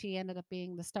she ended up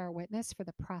being the star witness for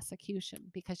the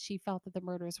prosecution because she felt that the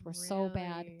murders were so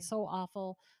bad, Really? so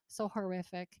awful, so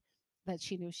horrific that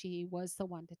she knew she was the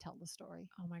one to tell the story.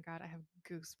 Oh my God, I have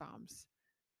goosebumps.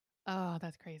 Oh,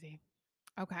 that's crazy.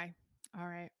 Okay. All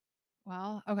right.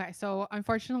 Well, okay. So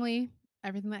unfortunately,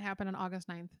 everything that happened on August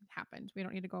 9th happened. We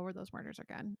don't need to go over those murders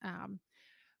again.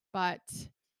 But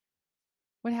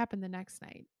what happened the next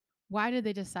night? Why did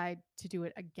they decide to do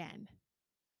it again?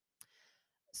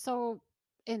 So,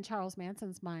 in Charles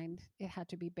Manson's mind, it had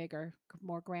to be bigger,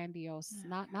 more grandiose, Oh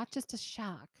not gosh. just a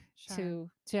shock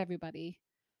Sure. to everybody,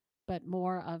 but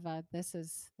more of a this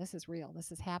is real,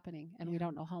 this is happening, and we Yeah.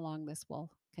 don't know how long this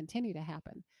will continue to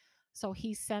happen. So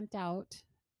he sent out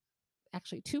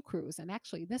actually two crews, and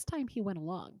actually this time he went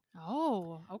along.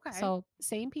 Oh, okay. So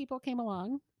same people came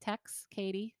along: Tex,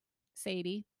 Katie,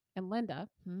 Sadie, and Linda.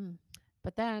 Hmm.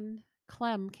 But then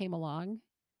Clem came along,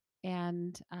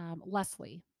 and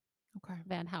Leslie Okay.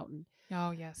 Van Houten.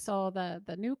 Oh, yes. So the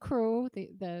new crew,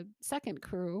 the second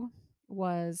crew,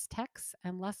 was Tex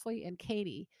and Leslie and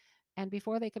Katie. And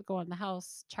before they could go in the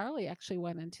house, Charlie actually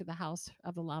went into the house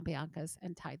of the LaBiancas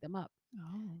and tied them up.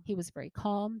 Oh, He was very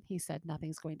calm. He said,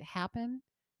 "Nothing's going to happen.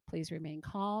 Please remain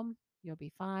calm. You'll be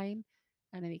fine."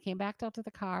 And then he came back out to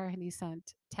the car and he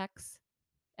sent Tex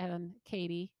and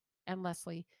Katie and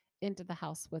Leslie into the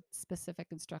house with specific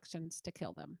instructions to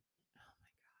kill them. oh my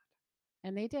God.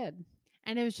 And they did.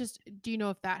 And it was just, do you know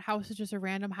if that house is just a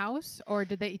random house or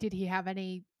did he have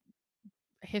any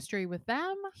history with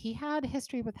them? He had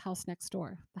history with the house next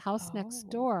door. The house next Oh.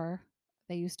 door,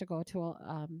 they used to go to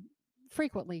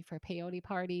frequently for peyote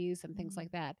parties and things Mm.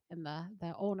 like that. And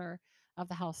the owner of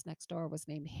the house next door was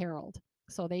named Harold.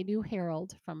 So they knew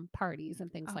Harold from parties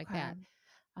and things like Okay.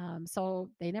 that.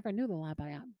 So they never knew the La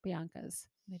Biancas.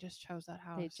 They just chose that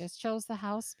They house. just chose the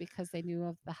house because they knew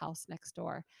of the house next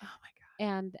door. Oh my God.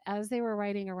 And as they were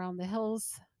riding around the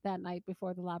hills that night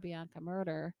before the La Bianca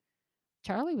murder,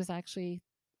 Charlie was actually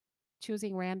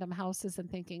choosing random houses and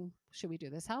thinking, should we do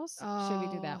this house? Should we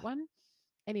do that Oh, one?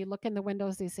 And you look in the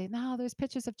windows, they say, no, there's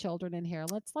pictures of children in here.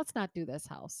 Let's not do this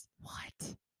house.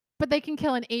 what? But they can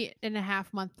kill an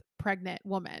 8.5 month pregnant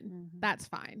woman. Hmm. That's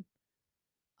fine.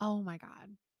 Oh my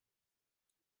God.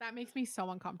 That makes me so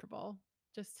uncomfortable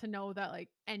just to know that like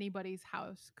anybody's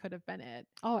house could have been it.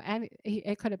 Oh, and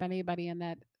it could have been anybody in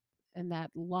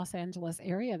that Los Angeles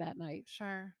area that night.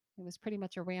 Sure. It was pretty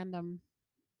much a random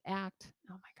act.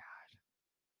 Oh my God.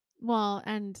 Well,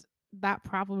 and that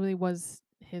probably was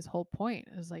his whole point.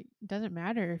 It was like, it doesn't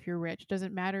matter if you're rich,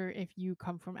 doesn't matter if you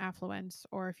come from affluence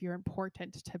or if you're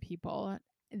important to people.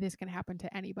 This can happen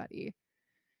to anybody.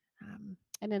 Um,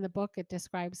 And in the book, it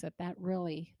describes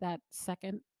that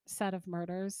second set of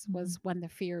murders Mhm. was when the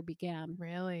fear began.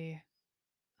 Really?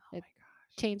 Oh It my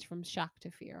gosh. changed from shock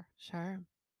to fear. Sure.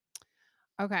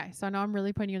 Okay, so now I'm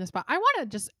really putting you in the spot. I want to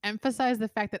just emphasize the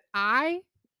fact that I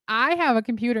have a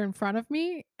computer in front of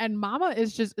me and mama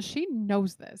is just she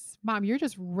knows this. Mom, you're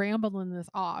just rambling this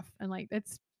off and like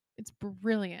it's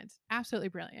brilliant. Absolutely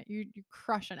brilliant. You're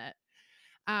crushing it.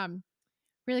 Um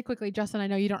really quickly, Justin, I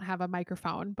know you don't have a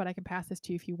microphone, but I can pass this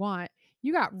to you if you want.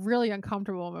 You got really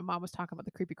uncomfortable when mom was talking about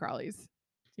the creepy crawlies. Do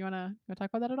you wanna talk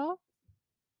about that at all?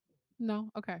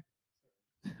 No? Okay.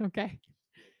 Okay.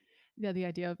 Yeah, the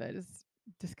idea of it is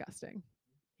disgusting.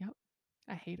 Yep.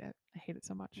 I hate it. I hate it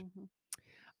so much. Mhm.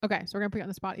 Okay, so we're gonna put you on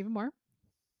the spot even more.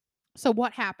 So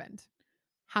what happened?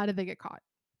 How did they get caught?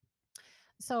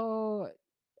 So,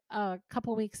 a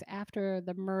couple weeks after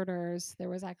the murders, there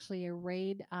was actually a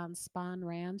raid on Spawn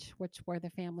Ranch, which where the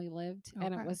family lived,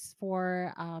 and it Okay. was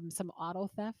for some auto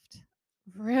theft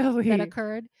that Really?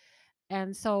 occurred.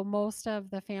 And so most of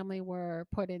the family were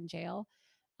put in jail,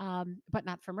 but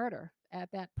not for murder. At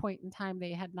that point in time,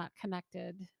 they had not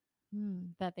connected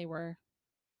Hmm. that they were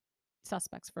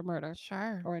suspects for murder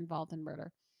Sure. or involved in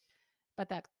murder. But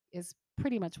that is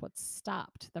pretty much what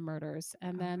stopped the murders.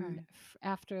 And then Okay.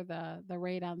 after the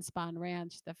raid on Spawn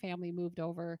Ranch, the family moved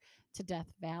over to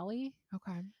Death Valley,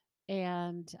 Okay.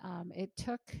 and it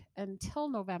took until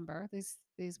November.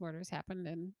 These murders happened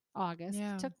in August.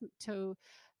 Yeah. Took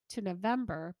to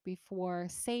November before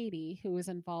Sadie, who was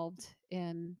involved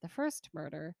in the first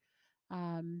murder,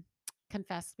 um,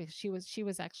 confessed because she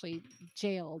was actually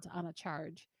jailed on a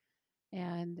charge.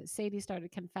 And Sadie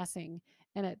started confessing,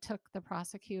 and it took the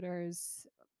prosecutors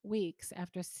weeks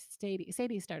after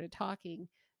Sadie started talking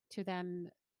to then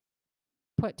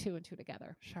put two and two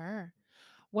together. Sure.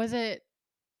 Was it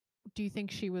do you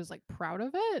think she was like proud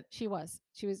of it? She Oh,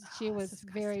 that's was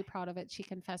very disgusting. proud of it. She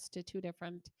confessed to two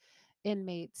different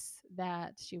inmates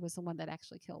that she was the one that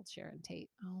actually killed Sharon Tate.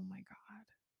 Oh my god.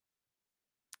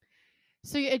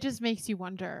 So it just makes you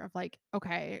wonder of like,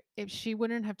 okay, if she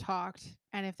wouldn't have talked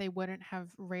and if they wouldn't have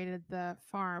raided the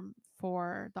farm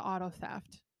for the auto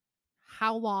theft,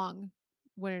 how long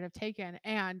would it have taken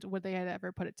and would they have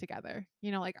ever put it together?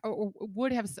 Like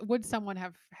would someone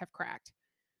have cracked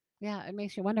Yeah, it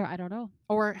makes you wonder. I don't know.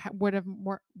 or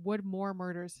would more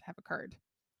murders have occurred?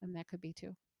 And that could be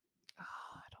too. Oh,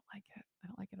 I don't like it. I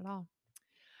don't like it at all.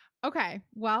 Okay.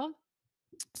 Well,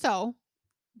 so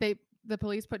they the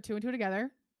police put two and two together.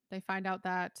 They find out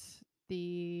that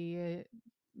the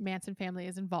Manson family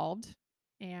is involved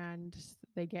and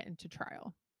they get into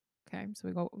trial. Okay.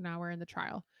 So now we're in the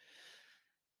trial.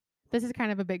 This is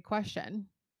kind of a big question,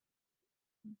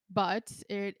 but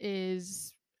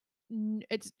it's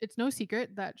no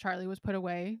secret that Charlie was put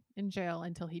away in jail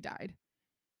until he died.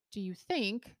 Do you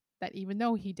think that even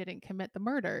though he didn't commit the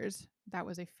murders, that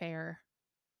was a fair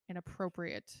and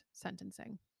appropriate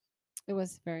sentencing? It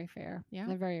was very fair Yeah.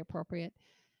 and very appropriate.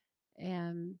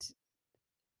 And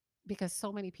because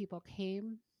so many people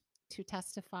came to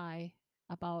testify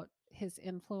about his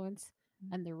influence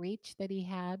Mm. and the reach that he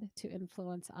had to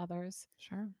influence others,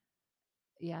 Sure.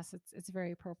 yes, it's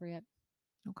very appropriate.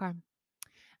 Okay.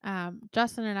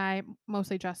 Justin and I,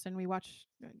 mostly Justin, we watch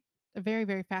a very,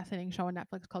 very fascinating show on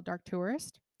Netflix called Dark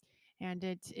Tourist. And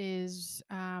it is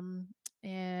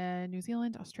in New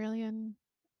Zealand,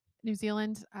 New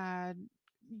Zealand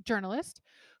journalist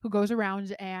who goes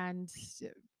around and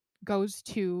goes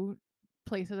to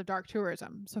places of dark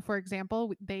tourism. So, for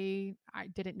example, I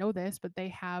didn't know this, but they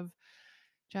have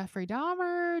Jeffrey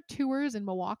Dahmer tours in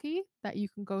Milwaukee that you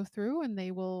can go through and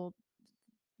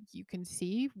you can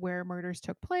see where murders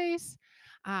took place.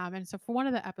 And so for one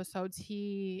of the episodes,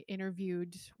 he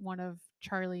interviewed one of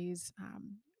Charlie's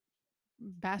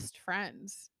best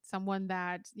friends, someone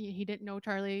that he didn't know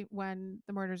Charlie when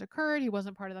the murders occurred. He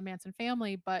wasn't part of the Manson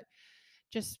family, but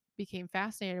just became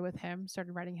fascinated with him,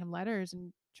 started writing him letters,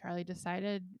 and Charlie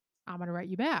decided, I'm going to write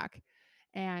you back.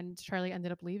 And Charlie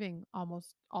ended up leaving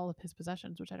almost all of his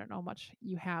possessions, which I don't know how much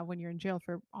you have when you're in jail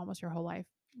for almost your whole life.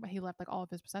 But he left like all of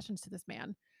his possessions to this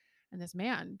man. And this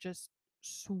man just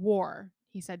swore.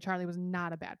 He said Charlie was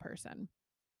not a bad person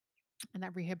and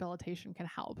that rehabilitation can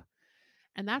help.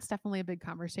 And that's definitely a big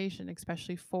conversation,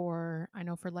 especially I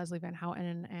know for Leslie Van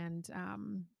Houten and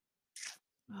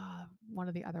one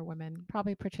of the other women.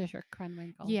 Probably Patricia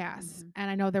Krenwinkel. Yes. Hmm.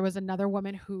 And I know there was another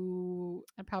woman who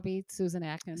And probably Susan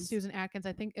Atkins. Susan Atkins,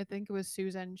 I think it was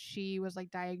Susan. She was like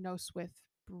diagnosed with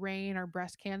brain or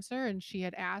breast cancer and she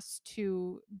had asked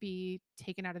to be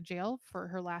taken out of jail for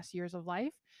her last years of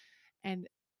life and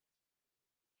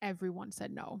everyone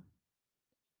said no.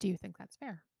 Do you think that's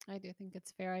fair? I do think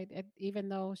it's fair. Even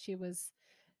though she was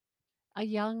a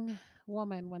young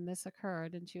woman when this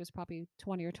occurred, and she was probably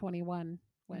 20 or 21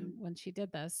 Yeah. when she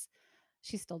did this.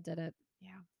 She still did it,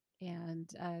 Yeah. and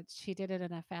she did it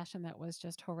in a fashion that was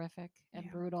just horrific and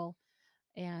Yeah. brutal,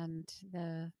 and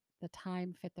the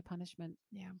time fit the punishment.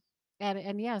 Yeah.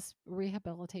 And yes,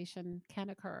 rehabilitation can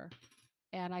occur,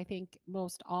 and I think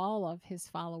most all of his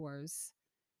followers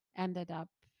ended up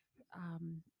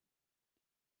um,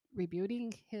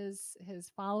 rebuting his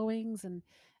followings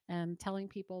and telling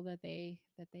people that they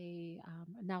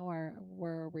now are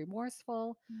were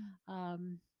remorseful. Mm.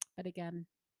 Um, but again,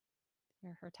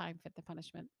 her time fit the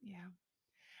punishment. Yeah.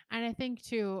 And I think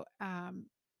too,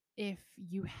 if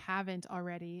you haven't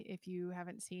already, if you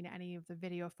haven't seen any of the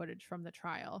video footage from the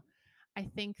trial, I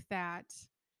think that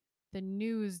the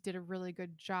news did a really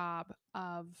good job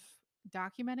of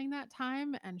documenting that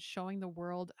time and showing the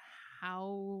world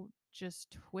how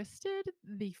just twisted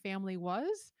the family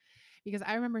was. Because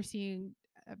I remember seeing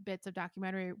bits of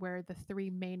documentary where the three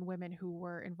main women who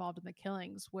were involved in the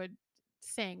killings would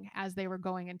sing as they were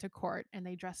going into court, and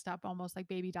they dressed up almost like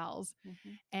baby dolls And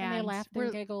they and laughed and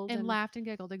were giggled and and laughed and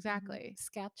giggled, exactly.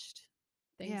 sketched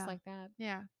things Yeah. like that.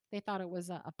 Yeah. They thought it was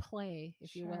a play,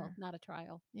 if you will, Sure. not a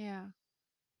trial. Yeah.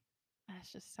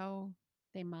 That's just so,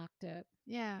 They mocked it.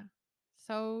 yeah,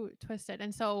 so twisted.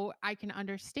 And so I can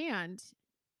understand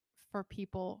for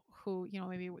people who,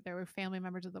 maybe there were family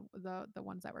members of the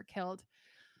ones that were killed,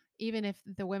 even if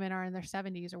the women are in their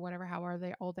 70s or whatever, however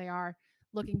they old they are,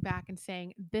 looking back and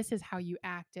saying, this is how you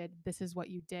acted, this is what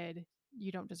you did,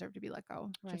 you don't deserve to be let go,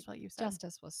 Right. just what you said.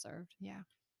 Justice was served. Yeah.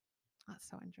 That's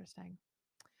so interesting.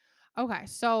 Okay,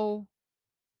 so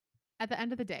at the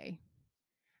end of the day,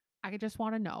 I just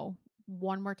want to know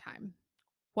one more time,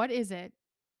 what is it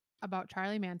about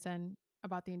Charlie Manson,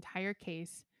 about the entire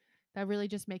case, that really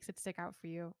just makes it stick out for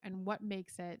you? And what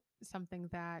makes it something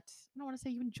that, I don't want to say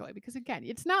you enjoy, because again,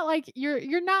 it's not like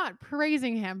you're not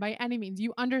praising him by any means.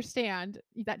 You understand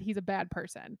that he's a bad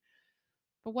person.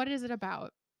 But what is it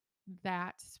about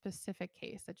that specific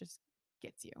case that just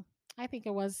gets you? I think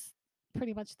it was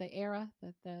pretty much the era,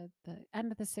 the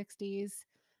end of the 60s,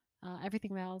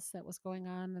 everything else that was going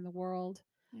on in the world,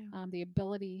 Yeah. the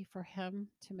ability for him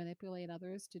to manipulate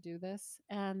others to do this,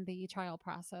 and the trial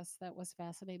process that was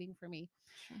fascinating for me.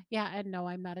 Sure. Yeah, and no,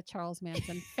 I'm not a Charles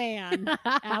Manson fan.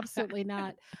 Absolutely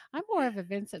not. I'm more of a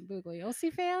Vincent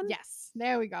Bugliosi fan. Yes,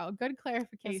 there we go. Good And so,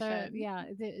 clarification. yeah,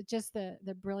 just the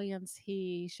brilliance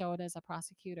he showed as a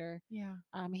prosecutor. Yeah.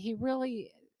 He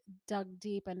really dug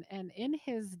deep, and in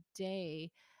his day,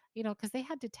 because they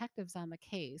had detectives on the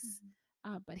case,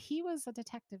 Mhm. but he was a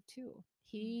detective too.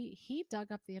 Mm. He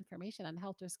dug up the information on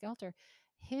Helter Skelter.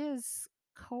 His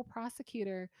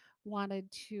co-prosecutor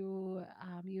wanted to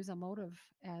use a motive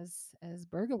as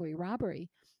burglary, robbery,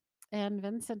 and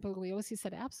Vincent Bugliosi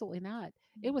said, absolutely not.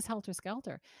 It Mm. was Helter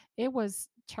Skelter. It was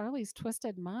Charlie's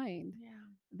twisted mind Yeah.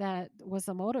 that was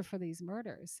the motive for these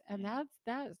murders. And Yeah.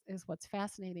 that is what's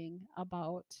fascinating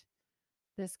about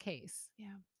this case.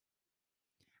 Yeah.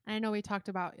 And I know we talked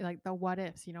about like the what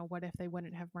ifs, what if they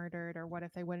wouldn't have murdered, or what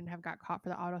if they wouldn't have got caught for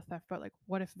the auto theft, but like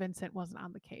what if Vincent wasn't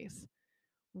on the case?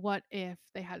 What if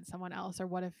they had someone else, or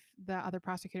what if the other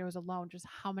prosecutor was alone? Just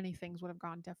how many things would have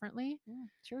gone differently?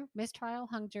 True. Mistrial,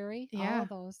 hung jury, all Yeah. of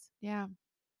those. Yeah.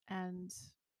 And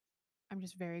I'm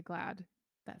just very glad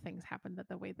that things happened that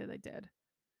the way that they did.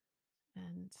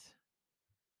 And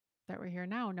that we're here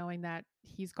now knowing that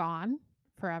he's gone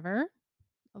forever.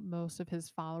 Most of his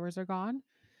followers are gone.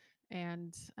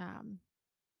 And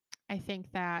I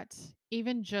think that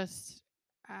even just,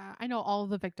 I know all of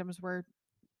the victims were,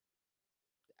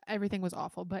 everything was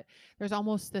awful, but there's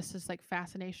almost this like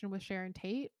fascination with Sharon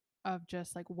Tate of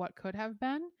just like what could have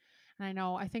been. And I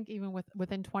know, I think even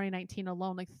within 2019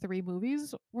 alone, like 3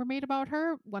 movies were made about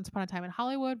her. Once Upon a Time in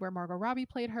Hollywood, where Margot Robbie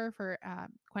played her for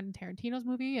Quentin Tarantino's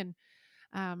movie, and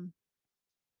um,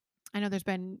 I know there's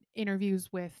been interviews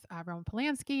with Roman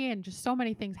Polanski, and just so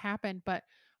many things happened. But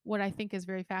what I think is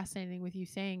very fascinating with you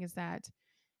saying is that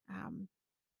um,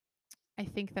 I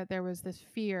think that there was this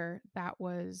fear that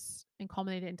was and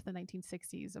culminated into the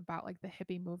 1960s about like the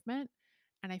hippie movement.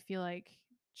 And I feel like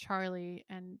Charlie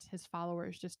and his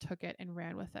followers just took it and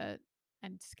ran with it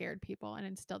and scared people and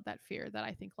instilled that fear that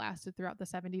I think lasted throughout the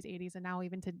 70s, 80s, and now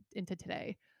even into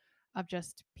today, of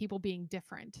just people being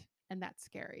different. And that's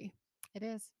scary. It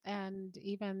is. And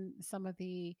even some of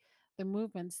the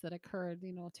movements that occurred,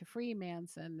 to free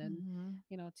Manson and,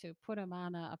 Mm-hmm. to put him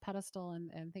on a pedestal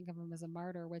and think of him as a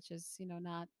martyr, which is,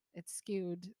 not, it's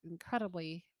skewed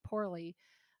incredibly poorly.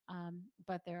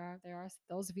 But there are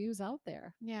those views out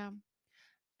there. Yeah.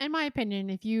 in my opinion,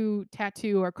 if you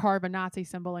tattoo or carve a Nazi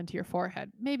symbol into your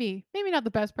forehead, maybe not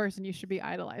the best person you should be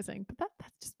idolizing, but that's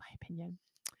just my opinion.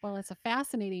 Well, it's a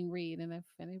fascinating read, and if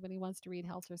anybody wants to read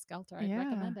Helter Skelter, I'd Yeah.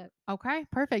 recommend it. Okay,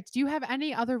 perfect. Do you have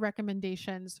any other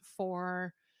recommendations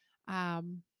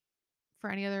um for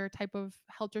any other type of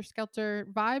Helter Skelter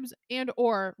vibes, and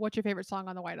or what's your favorite song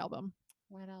on the White Album?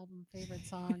 White Album favorite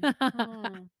song.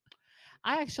 Hmm.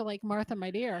 I actually like Martha,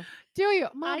 My Dear. Do you?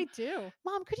 I do.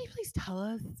 Mom, could you please tell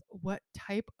us what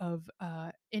type of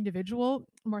individual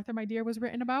Martha My Dear was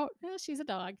written about? Yeah, she's a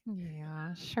dog.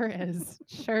 Yeah, sure is.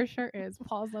 Sure is.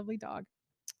 Paul's lovely dog.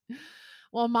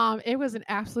 Well, Mom, it was an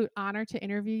absolute honor to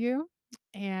interview you.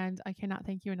 And I cannot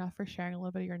thank you enough for sharing a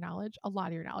little bit of your knowledge, a lot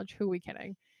of your knowledge. Who are we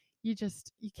kidding? You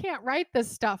can't write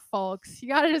this stuff, folks. You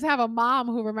got to just have a mom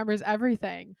who remembers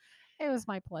everything. It was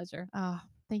my pleasure.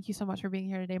 Thank you so much for being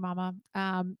here today, Mama.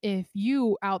 If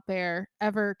you out there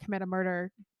ever commit a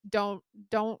murder, don't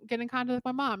get in contact with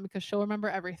my mom because she'll remember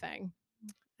everything.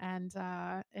 And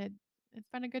it's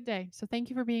been a good day. So thank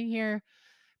you for being here,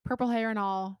 purple hair and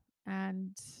all.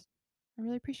 And I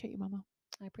really appreciate you, Mama.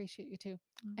 I appreciate you too.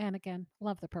 Mm. And again,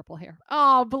 love the purple hair.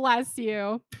 Oh, bless you.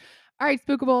 All right,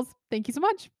 Spookables. Thank you so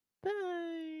much.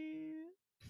 Bye.